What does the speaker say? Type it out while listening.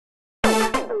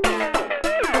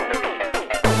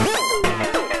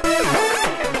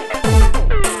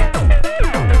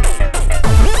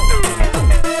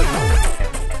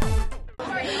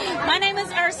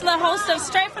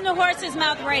horse's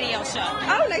mouth radio show.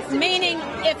 Oh, nice to meet Meaning,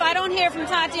 if I don't hear from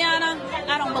Tatyana,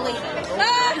 I don't believe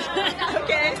it.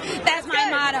 Okay. That's my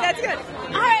motto. That's good.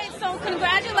 All right, so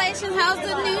congratulations. How's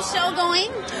the new show going?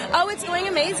 Oh, it's going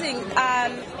amazing.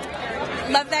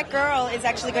 Love That Girl is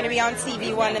actually going to be on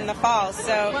TV1 in the fall,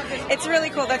 so it's really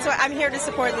cool. That's why I'm here to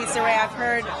support LisaRaye. I've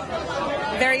heard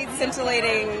very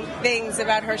scintillating things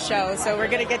about her show, so we're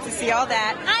going to get to see all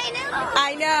that.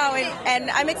 I know, and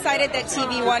I'm excited that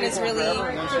TV1 is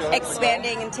really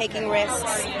expanding and taking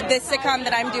risks. The sitcom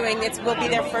that I'm doing, will be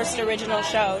their first original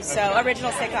show, so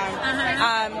original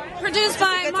sitcom. Produced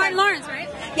by Martin Lawrence, right?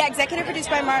 Yeah, executive produced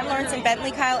by Martin Lawrence and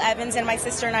Bentley Kyle Evans, and my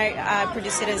sister and I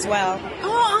produced it as well.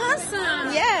 Oh,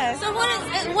 awesome! Yeah. So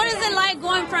what is it like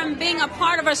going from being a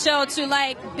part of a show to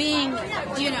like being,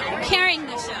 carrying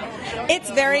the show? It's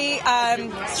very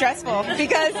stressful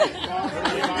because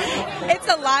it's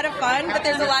a lot of fun, but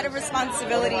there's a lot of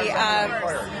responsibility.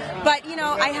 But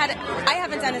I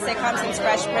haven't done a sitcom since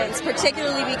Fresh Prince,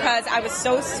 particularly because I was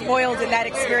so spoiled in that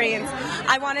experience.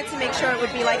 I wanted to make sure it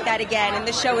would be like that again, and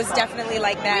the show is definitely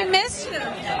like that. We missed you.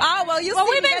 Oh well,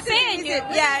 we've been seeing you.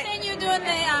 Yeah, we've been seeing you doing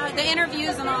the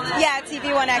interviews and all that. Yeah,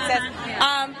 TV1 Access.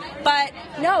 But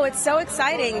no, it's so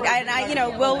exciting,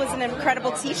 and Will was an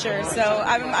incredible teacher, so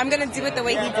I'm going to do it the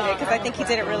way he did it because I think he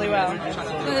did it really well.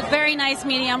 It was a very nice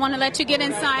meeting. I want to let you get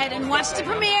inside and watch the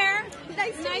premiere.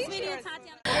 Nice meeting you,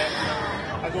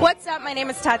 Tatyana. What's up? My name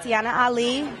is Tatyana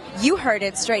Ali. You heard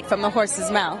it straight from the horse's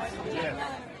mouth.